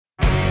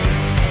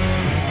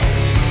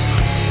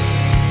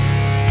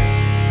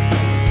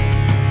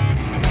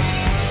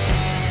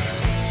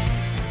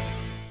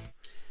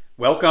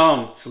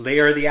Welcome to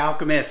Layer the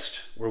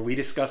Alchemist, where we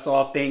discuss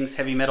all things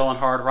heavy metal and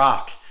hard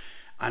rock.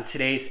 On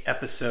today's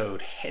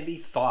episode, Heavy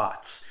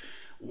Thoughts.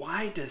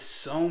 Why does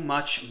so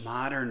much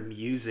modern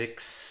music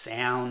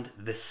sound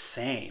the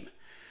same?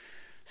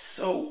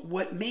 So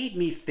what made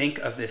me think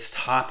of this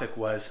topic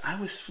was I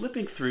was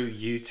flipping through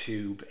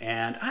YouTube,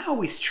 and I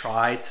always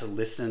try to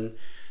listen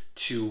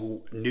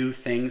to new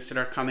things that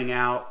are coming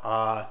out.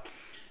 I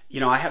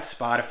have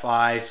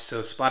Spotify, so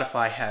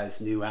Spotify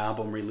has new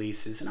album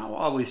releases, and I'll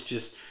always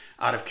just,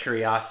 out of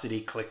curiosity,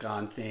 click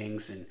on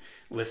things and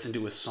listen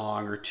to a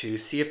song or two,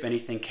 see if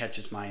anything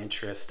catches my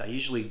interest. I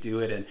usually do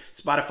it, and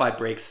Spotify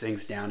breaks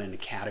things down into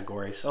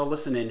categories. So I'll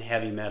listen in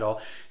heavy metal.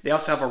 They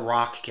also have a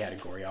rock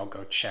category. I'll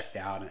go check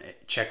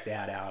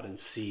that out and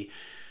see,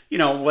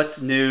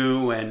 what's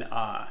new. And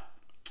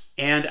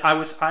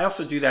I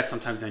also do that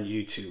sometimes on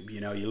YouTube.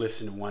 You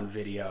listen to one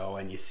video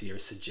and you see a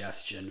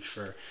suggestion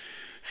for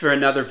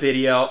another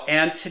video.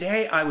 And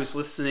today I was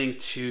listening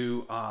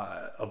to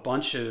a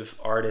bunch of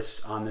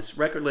artists on this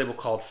record label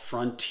called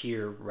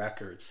Frontier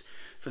Records.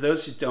 For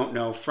those who don't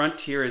know,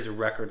 Frontier is a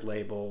record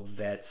label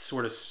that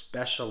sort of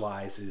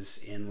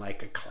specializes in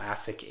like a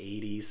classic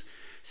 80s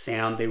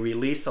sound. They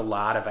release a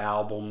lot of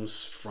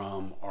albums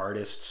from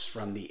artists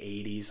from the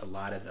 80s, a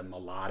lot of the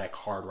melodic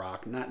hard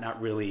rock,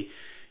 not really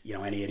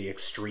any of the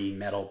extreme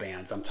metal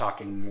bands. I'm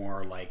talking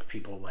more like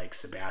people like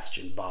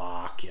Sebastian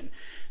Bach and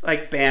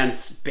like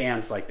bands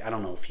like, I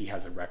don't know if he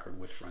has a record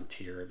with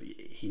Frontier,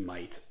 he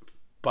might,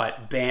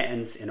 but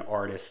bands and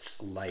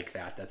artists like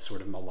that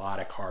sort of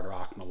melodic hard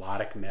rock,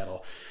 melodic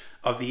metal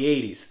of the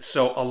 80s.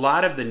 So a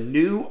lot of the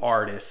new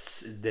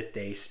artists that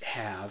they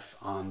have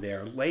on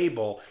their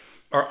label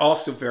are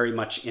also very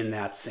much in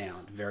that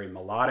sound, very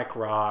melodic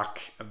rock,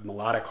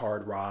 melodic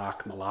hard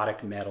rock,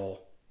 melodic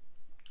metal,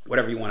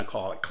 whatever you want to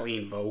call it,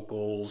 clean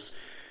vocals,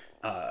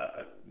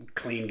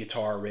 clean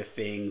guitar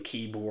riffing,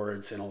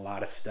 keyboards, and a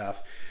lot of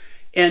stuff.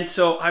 And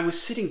so I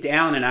was sitting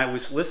down and I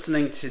was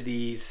listening to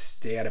these.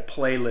 They had a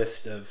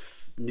playlist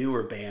of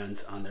newer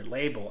bands on their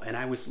label, and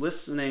I was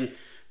listening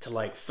to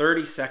like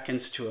 30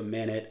 seconds to a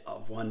minute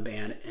of one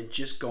band and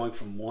just going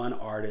from one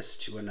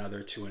artist to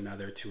another, to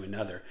another, to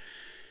another.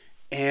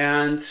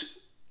 And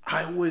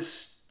I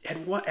was,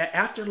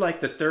 after like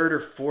the third or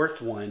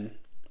fourth one,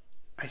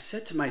 I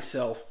said to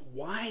myself,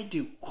 why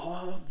do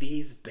all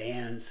these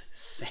bands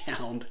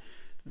sound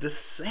the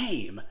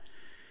same?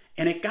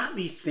 And it got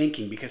me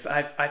thinking, because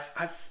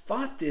I've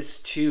thought this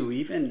too,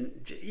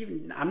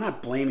 even I'm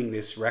not blaming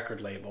this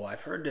record label.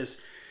 I've heard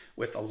this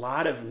with a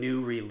lot of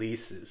new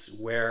releases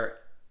where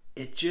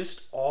it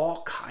just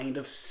all kind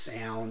of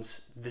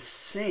sounds the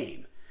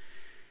same.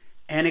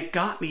 And it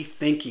got me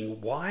thinking,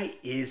 why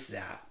is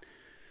that?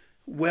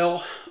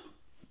 Well,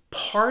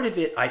 part of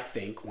it, I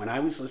think, when I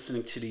was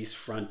listening to these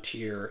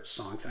Frontier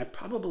songs, I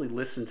probably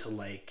listened to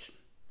like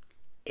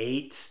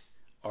 8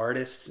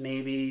 artists,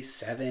 maybe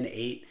 7,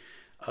 8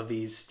 of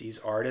these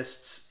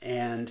artists,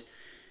 and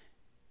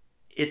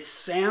it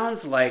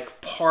sounds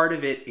like part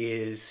of it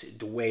is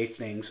the way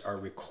things are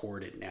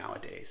recorded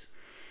nowadays.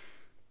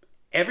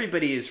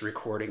 Everybody is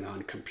recording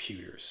on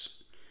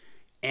computers,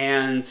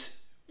 and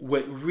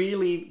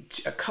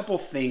a couple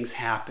things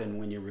happen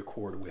when you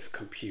record with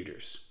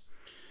computers.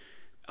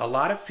 A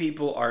lot of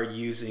people are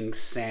using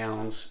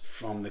sounds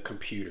from the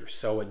computer.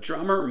 So a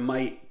drummer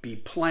might be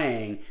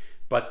playing,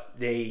 but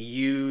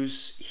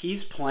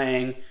he's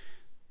playing,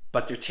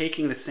 but they're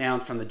taking the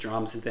sound from the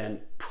drums and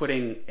then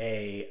putting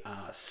a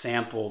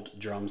sampled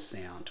drum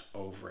sound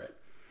over it.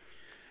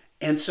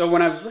 And so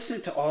when I was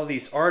listening to all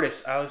these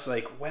artists, I was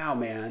like, wow,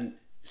 man,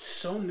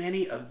 so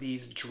many of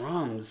these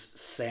drums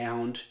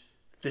sound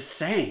the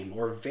same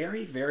or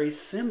very, very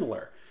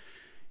similar.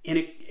 And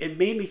it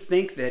made me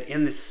think that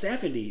in the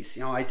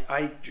 70s,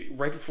 I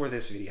right before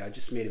this video, I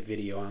just made a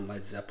video on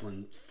Led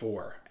Zeppelin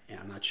 4. And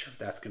I'm not sure if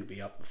that's going to be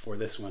up before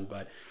this one,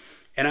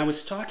 and I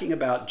was talking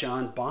about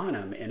John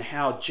Bonham and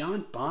how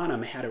John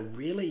Bonham had a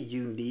really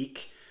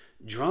unique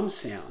drum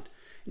sound.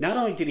 Not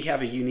only did he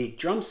have a unique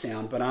drum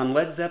sound, but on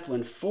Led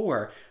Zeppelin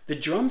 4, the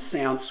drum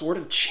sound sort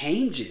of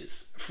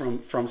changes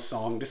from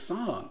song to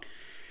song.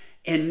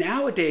 And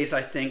nowadays,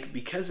 I think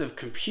because of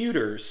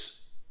computers,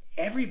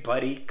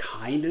 everybody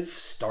kind of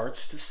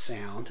starts to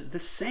sound the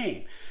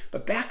same.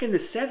 But back in the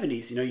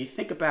 70s, you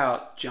think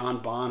about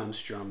John Bonham's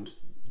drums,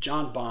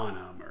 John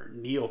Bonham or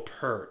Neil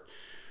Peart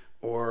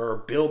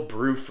or Bill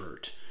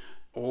Bruford,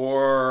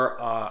 or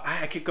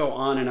I could go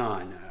on and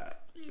on,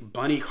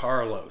 Bunny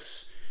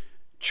Carlos,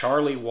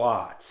 Charlie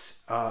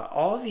Watts,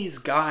 all these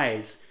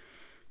guys,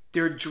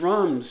 their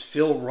drums,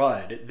 Phil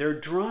Rudd, their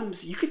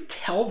drums, you could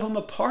tell them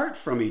apart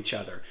from each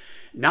other.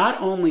 Not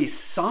only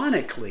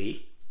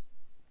sonically,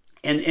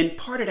 and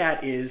part of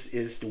that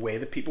is the way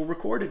that people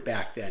recorded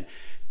back then.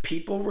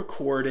 People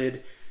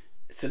recorded,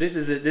 so this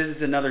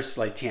is another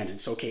slight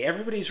tangent. So okay,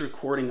 everybody's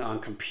recording on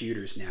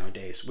computers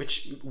nowadays,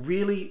 which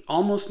really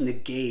almost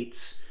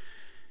negates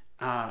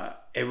a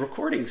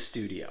recording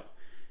studio.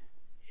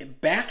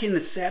 Back in the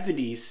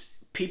 70s,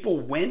 people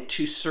went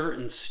to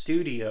certain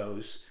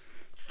studios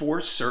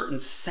for certain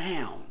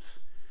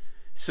sounds.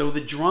 So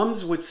the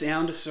drums would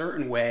sound a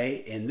certain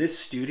way in this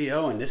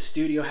studio, and this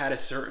studio had a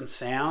certain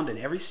sound, and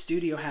every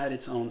studio had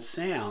its own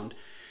sound.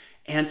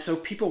 And so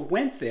people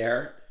went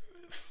there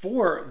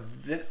for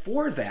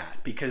that,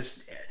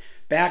 because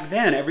back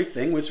then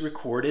everything was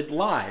recorded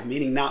live,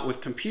 meaning not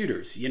with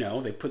computers. You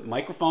know, they put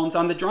microphones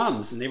on the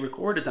drums and they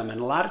recorded them. And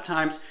a lot of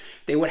times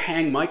they would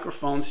hang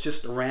microphones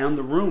just around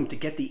the room to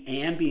get the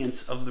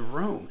ambience of the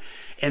room.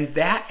 And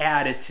that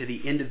added to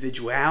the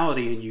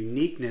individuality and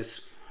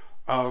uniqueness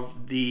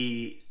of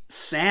the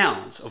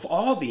sounds of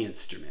all the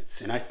instruments,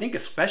 and I think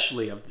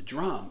especially of the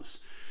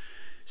drums.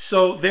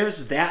 So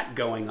there's that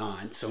going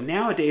on. So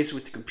nowadays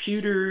with the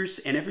computers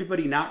and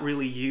everybody not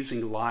really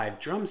using live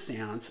drum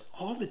sounds,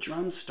 all the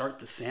drums start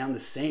to sound the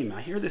same.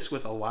 I hear this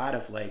with a lot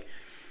of like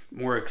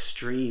more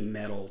extreme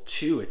metal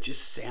too. It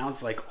just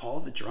sounds like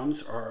all the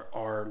drums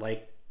are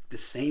like the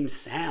same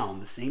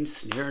sound, the same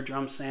snare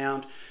drum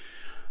sound.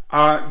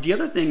 The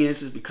other thing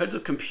is because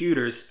of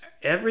computers,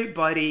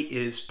 everybody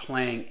is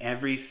playing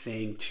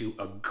everything to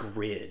a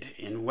grid.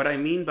 And what I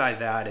mean by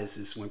that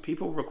is when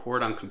people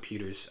record on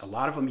computers, a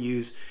lot of them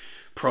use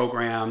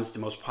programs, the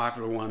most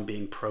popular one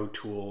being Pro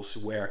Tools,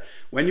 where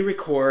when you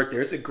record,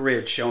 there's a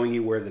grid showing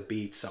you where the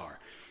beats are.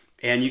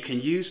 And you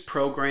can use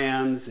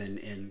programs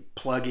and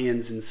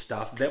plugins and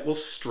stuff that will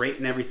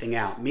straighten everything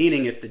out.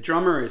 Meaning if the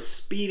drummer is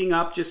speeding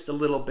up just a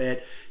little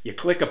bit, you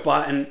click a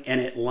button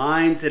and it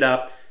lines it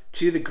up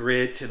to the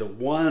grid, to the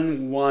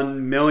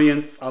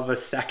 1/1,000,000th of a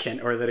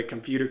second, or that a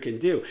computer can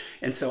do.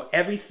 And so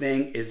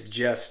everything is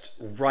just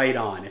right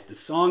on. If the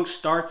song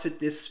starts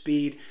at this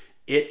speed,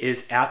 it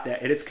is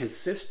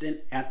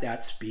consistent at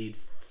that speed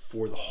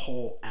for the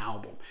whole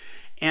album.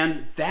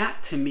 And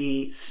that to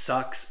me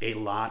sucks a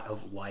lot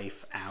of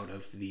life out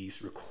of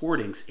these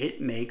recordings. It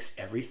makes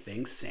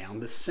everything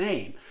sound the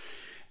same.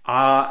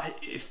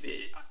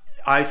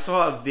 I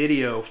saw a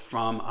video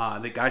from,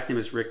 the guy's name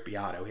is Rick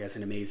Beato. He has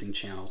an amazing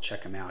channel.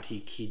 Check him out.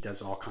 He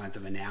does all kinds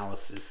of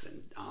analysis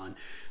and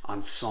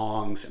on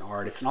songs and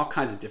artists and all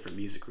kinds of different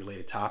music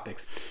related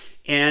topics.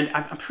 And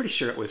I'm pretty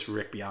sure it was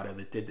Rick Beato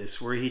that did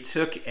this, where he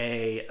took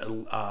a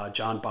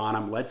John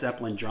Bonham Led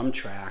Zeppelin drum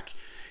track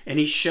and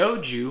he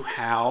showed you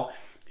how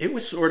it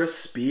was sort of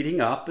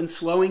speeding up and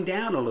slowing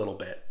down a little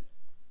bit.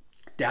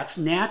 That's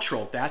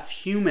natural. That's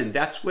human.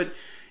 That's what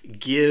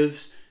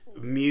gives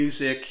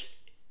music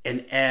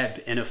an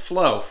ebb and a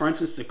flow. For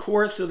instance, the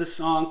chorus of the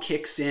song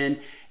kicks in,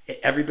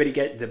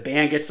 the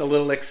band gets a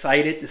little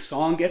excited, the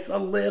song gets a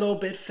little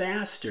bit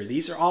faster.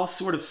 These are all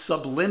sort of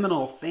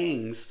subliminal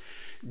things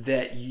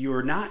that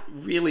you're not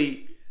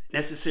really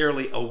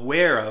necessarily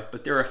aware of,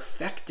 but they're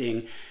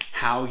affecting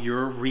how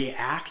you're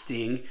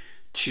reacting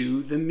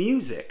to the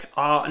music.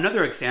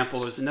 Another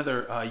example is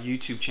another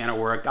YouTube channel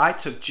where a guy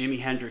took Jimi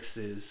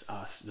Hendrix's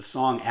the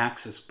song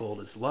Axis Bold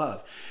as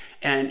Love,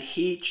 and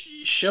he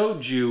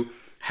showed you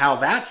how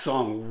that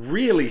song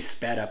really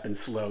sped up and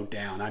slowed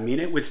down. I mean,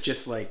 it was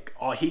just like,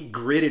 he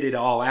gridded it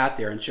all out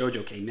there and showed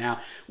you, okay,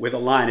 now with a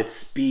line, it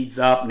speeds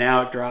up,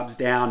 now it drops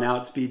down, now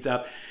it speeds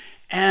up.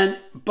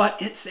 But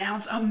it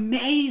sounds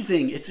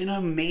amazing. It's an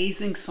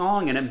amazing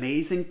song, an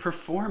amazing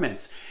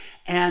performance.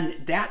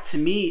 And that to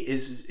me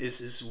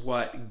is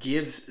what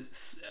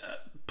gives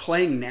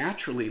playing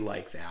naturally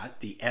like that,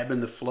 the ebb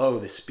and the flow,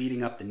 the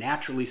speeding up, the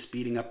naturally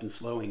speeding up and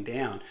slowing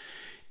down,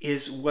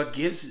 is what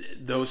gives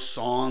those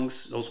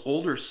songs, those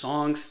older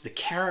songs, the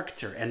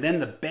character. And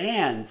then the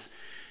bands,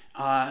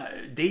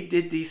 they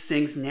did these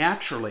things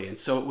naturally. And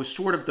so it was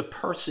sort of the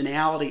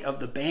personality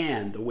of the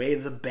band, the way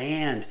the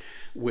band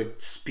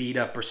would speed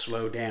up or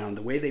slow down,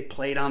 the way they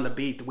played on the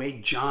beat, the way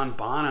John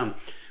Bonham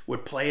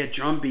would play a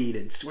drum beat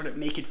and sort of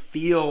make it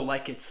feel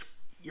like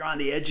you're on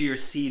the edge of your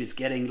seat, it's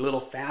getting a little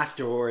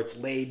faster, or it's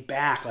laid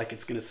back like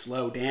it's going to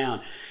slow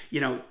down. You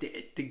know,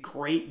 the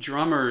great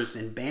drummers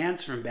and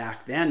bands from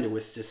back then, there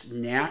was this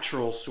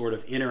natural sort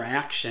of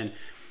interaction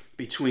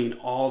between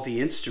all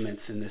the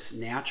instruments and this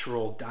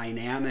natural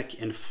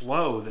dynamic and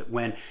flow that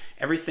when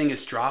everything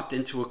is dropped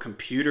into a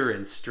computer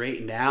and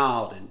straightened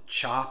out and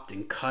chopped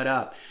and cut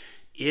up,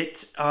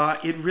 it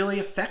really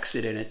affects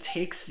it, and it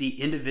takes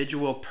the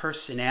individual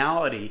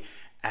personality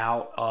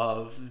out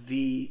of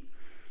the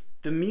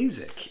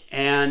music.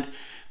 And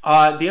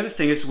the other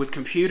thing is with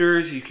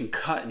computers, you can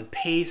cut and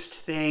paste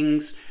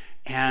things,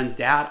 and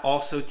that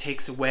also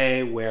takes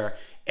away where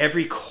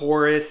every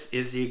chorus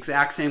is the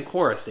exact same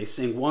chorus. They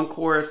sing one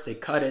chorus, they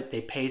cut it,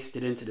 they paste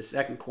it into the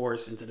second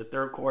chorus, into the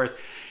third chorus.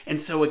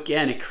 And so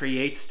again, it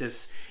creates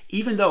this,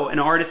 even though an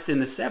artist in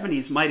the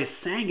 70s might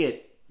have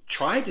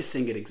tried to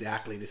sing it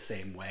exactly the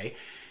same way,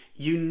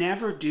 you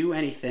never do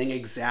anything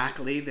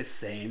exactly the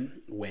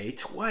same way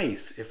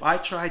twice. If I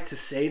tried to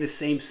say the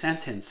same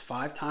sentence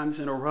 5 times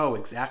in a row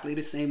exactly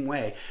the same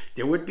way,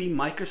 there would be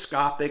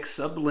microscopic,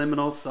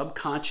 subliminal,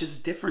 subconscious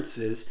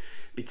differences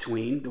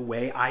between the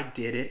way I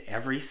did it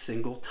every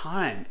single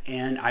time.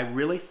 And I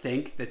really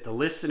think that the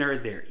listener,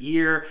 their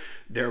ear,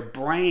 their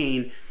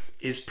brain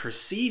is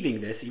perceiving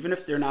this, even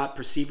if they're not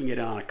perceiving it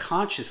on a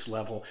conscious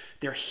level,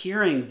 they're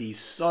hearing these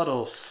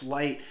subtle,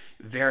 slight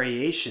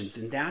variations,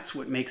 and that's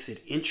what makes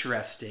it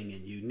interesting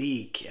and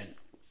unique.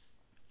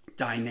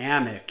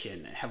 dynamic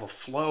and have a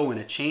flow and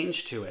a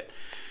change to it.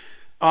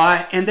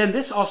 And then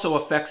this also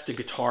affects the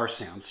guitar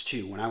sounds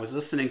too. When I was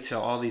listening to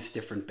all these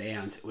different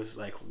bands, it was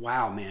like,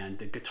 wow, man,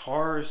 the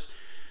guitars,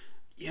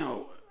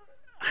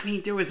 I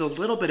mean, there was a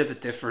little bit of a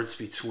difference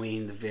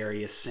between the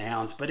various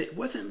sounds, but it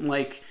wasn't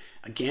like,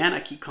 again, I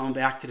keep coming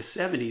back to the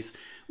 70s,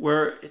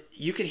 where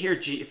you could hear,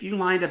 if you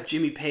lined up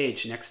Jimmy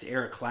Page next to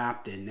Eric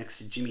Clapton, next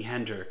to Jimi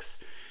Hendrix,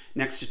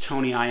 next to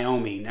Tony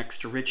Iommi,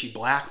 next to Ritchie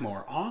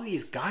Blackmore, all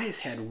these guys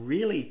had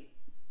really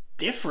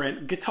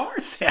different guitar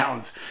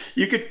sounds.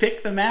 You could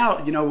pick them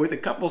out, with a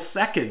couple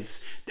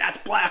seconds. That's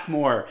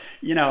Blackmore,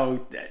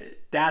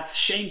 that's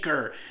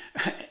Schenker.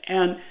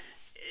 And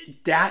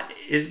that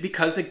is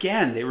because,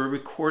 again, they were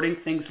recording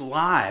things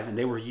live and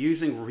they were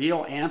using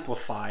real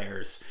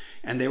amplifiers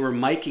and they were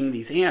miking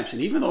these amps.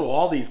 And even though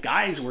all these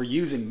guys were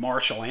using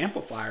Marshall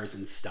amplifiers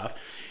and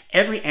stuff,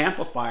 every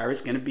amplifier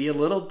is going to be a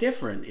little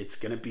different. It's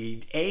going to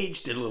be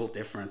aged a little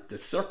different. The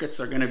circuits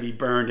are going to be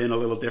burned in a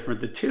little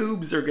different. The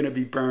tubes are going to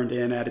be burned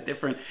in at a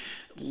different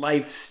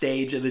life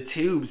stage of the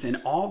tubes,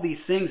 and all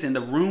these things in the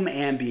room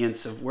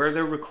ambience of where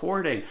they're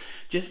recording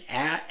just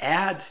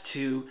adds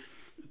to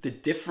the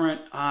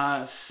different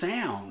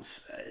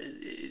sounds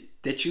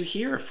that you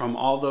hear from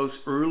all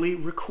those early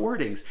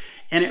recordings.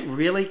 And it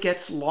really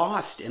gets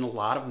lost in a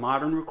lot of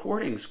modern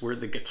recordings where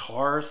the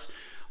guitars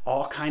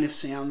all kind of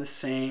sound the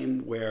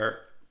same, where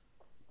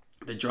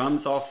the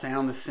drums all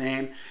sound the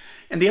same.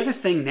 And the other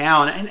thing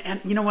now, and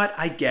you know what,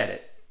 I get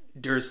it.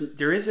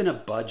 There isn't a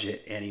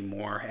budget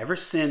anymore. Ever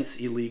since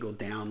illegal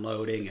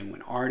downloading and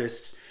when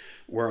artists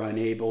were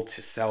unable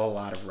to sell a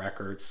lot of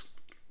records,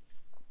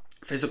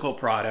 physical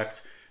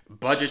product,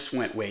 budgets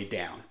went way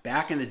down.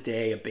 Back in the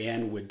day, a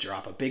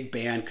big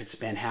band could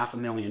spend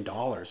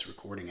 $500,000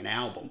 recording an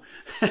album,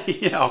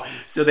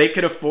 so they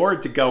could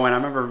afford to go. And I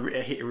remember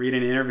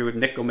reading an interview with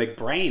Nickel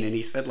McBrain, and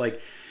he said,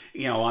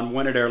 on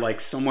one of their,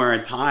 Somewhere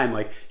in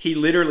Time, he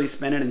literally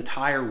spent an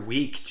entire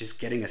week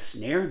just getting a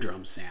snare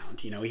drum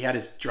sound. He had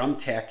his drum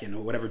tech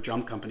and whatever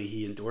drum company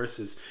he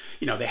endorses,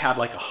 they had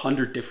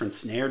 100 different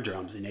snare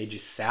drums, and they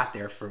just sat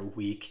there for a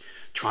week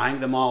trying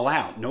them all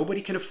out.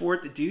 Nobody can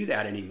afford to do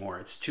that anymore.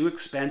 It's too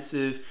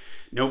expensive.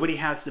 Nobody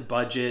has the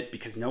budget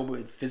because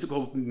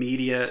physical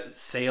media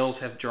sales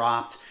have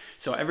dropped.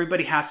 So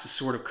everybody has to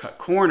sort of cut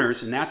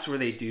corners, and that's where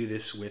they do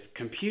this with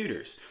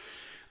computers.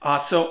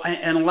 So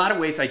in a lot of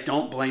ways, I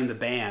don't blame the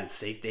bands.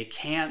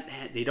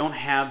 They don't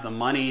have the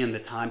money and the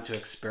time to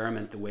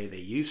experiment the way they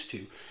used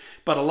to.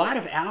 But a lot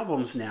of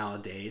albums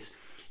nowadays,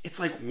 it's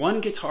like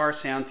one guitar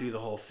sound through the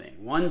whole thing,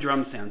 one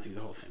drum sound through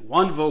the whole thing,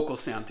 one vocal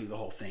sound through the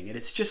whole thing. And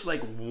it's just like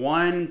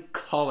one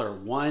color,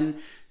 one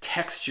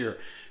texture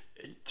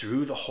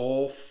through the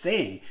whole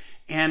thing.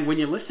 And when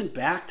you listen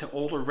back to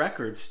older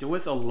records, there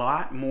was a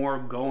lot more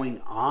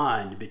going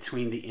on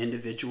between the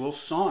individual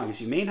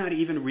songs. You may not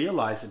even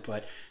realize it,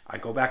 but I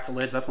go back to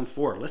Led Zeppelin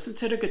 4. Listen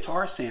to the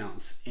guitar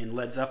sounds in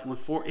Led Zeppelin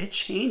 4. It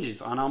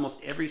changes on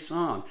almost every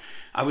song.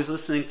 I was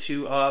listening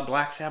to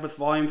Black Sabbath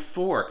Volume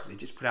 4 because they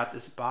just put out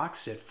this box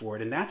set for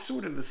it. And that's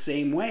sort of the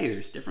same way.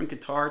 There's different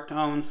guitar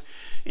tones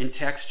and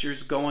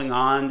textures going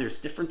on. There's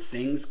different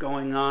things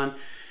going on.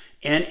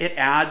 And it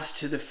adds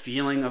to the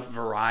feeling of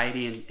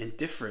variety and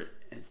different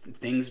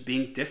things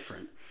being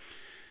different.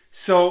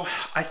 So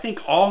I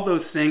think all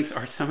those things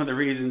are some of the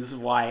reasons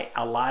why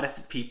a lot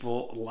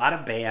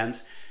of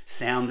bands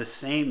sound the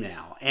same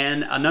now.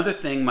 And another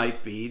thing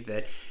might be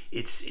that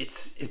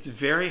it's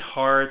very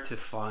hard to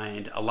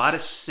find a lot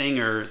of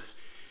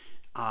singers.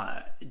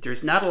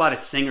 There's not a lot of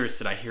singers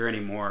that I hear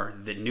anymore,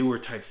 the newer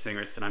type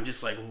singers, that I'm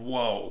just like,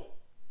 whoa,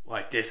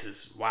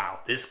 wow,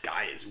 this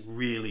guy is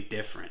really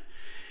different.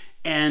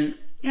 And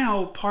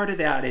part of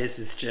that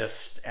is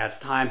just as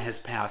time has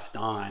passed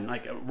on,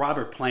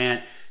 Robert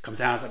Plant comes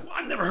out and is like, well,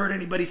 I've never heard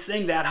anybody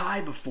sing that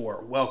high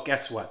before. Well,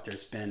 guess what?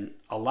 There's been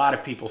a lot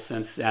of people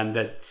since then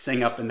that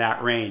sing up in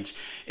that range.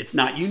 It's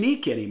not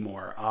unique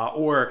anymore.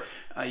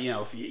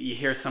 If you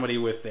hear somebody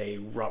with a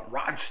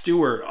Rod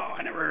Stewart, oh,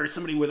 I never heard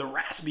somebody with a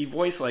raspy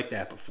voice like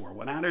that before.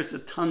 Well, now there's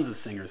tons of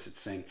singers that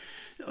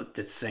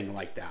sing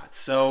like that.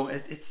 So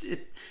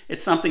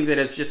it's something that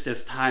is just,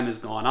 as time has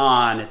gone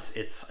on,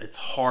 it's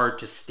hard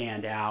to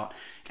stand out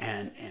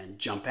and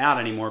jump out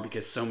anymore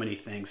because so many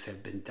things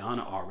have been done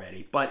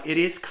already. But it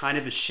is kind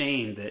of a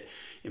shame that,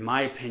 in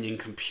my opinion,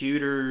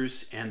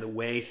 computers and the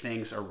way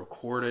things are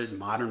recorded,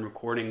 modern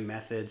recording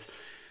methods,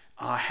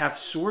 have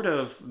sort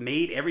of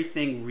made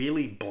everything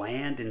really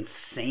bland and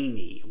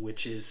samey,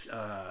 which is,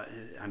 I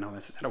know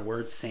that's not a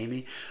word,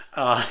 samey,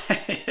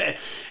 and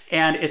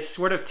it's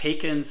sort of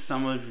taken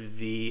some of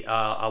the,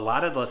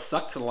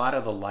 sucked a lot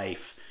of the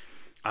life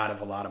out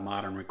of a lot of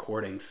modern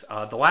recordings.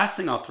 The last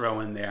thing I'll throw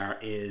in there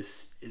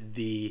is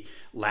the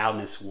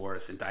loudness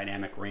wars and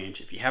dynamic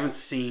range. If you haven't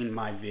seen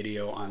my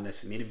video on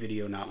this, I made a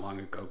video not long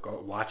ago,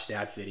 go watch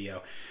that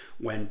video.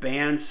 When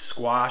bands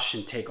squash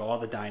and take all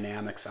the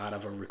dynamics out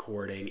of a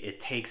recording, it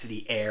takes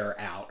the air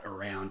out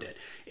around it,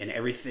 and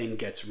everything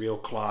gets real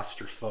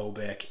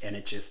claustrophobic, and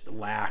it just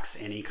lacks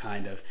any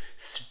kind of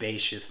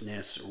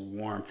spaciousness or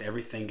warmth.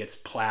 Everything gets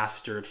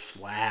plastered,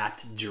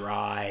 flat,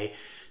 dry.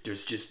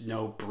 There's just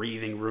no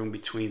breathing room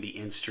between the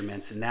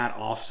instruments, and that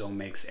also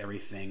makes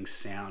everything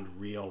sound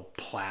real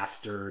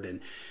plastered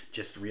and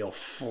just real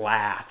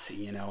flat.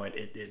 You know,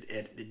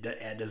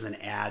 it doesn't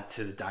add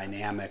to the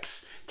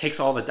dynamics, takes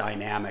all the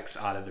dynamics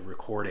out of the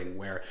recording,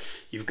 where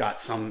you've got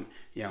some,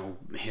 you know,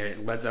 here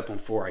Led Zeppelin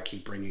 4, I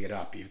keep bringing it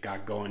up. You've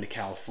got Going to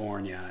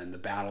California and the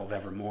Battle of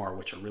Evermore,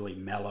 which are really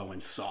mellow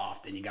and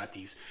soft, and you got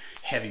these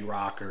heavy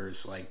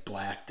rockers like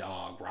Black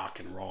Dog,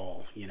 Rock and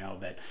Roll, you know,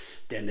 that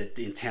then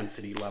the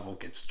intensity level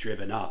gets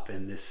driven up,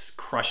 and this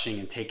crushing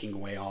and taking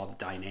away all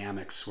the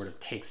dynamics sort of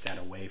takes that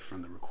away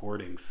from the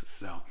recordings.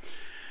 So,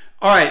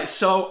 all right,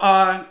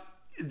 so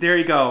there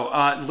you go.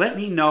 Let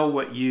me know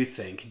what you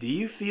think. Do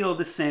you feel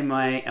the same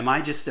way? Am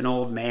I just an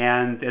old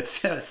man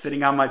that's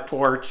sitting on my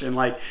porch and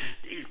like,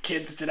 these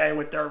kids today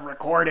with their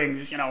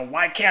recordings, you know,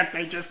 why can't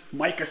they just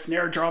mic a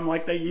snare drum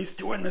like they used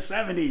to in the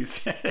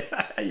 70s?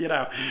 You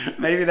know,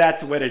 maybe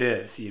that's what it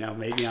is. You know,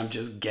 maybe I'm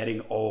just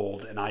getting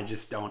old and I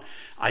just don't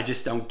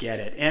get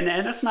it. And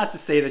that's not to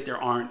say that there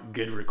aren't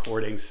good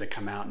recordings that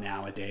come out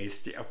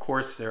nowadays. Of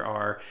course there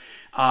are.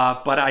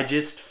 But I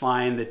just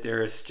find that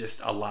there's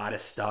just a lot of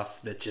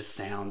stuff that just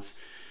sounds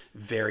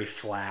very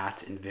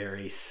flat and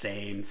very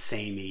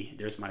samey.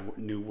 There's my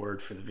new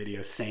word for the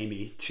video,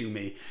 samey to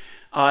me.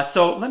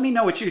 So let me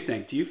know what you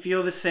think. Do you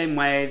feel the same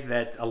way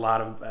that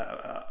about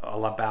a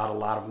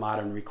lot of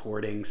modern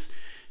recordings?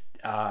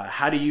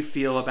 How do you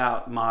feel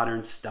about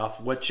modern stuff?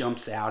 What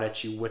jumps out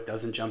at you? What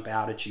doesn't jump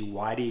out at you?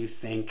 Why do you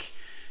think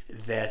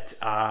that,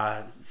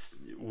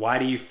 why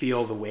do you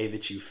feel the way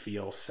that you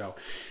feel? So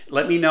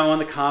let me know in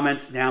the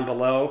comments down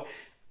below.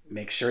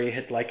 Make sure you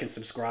hit like and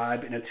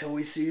subscribe. And until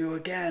we see you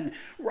again,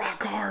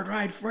 rock hard,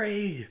 ride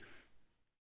free.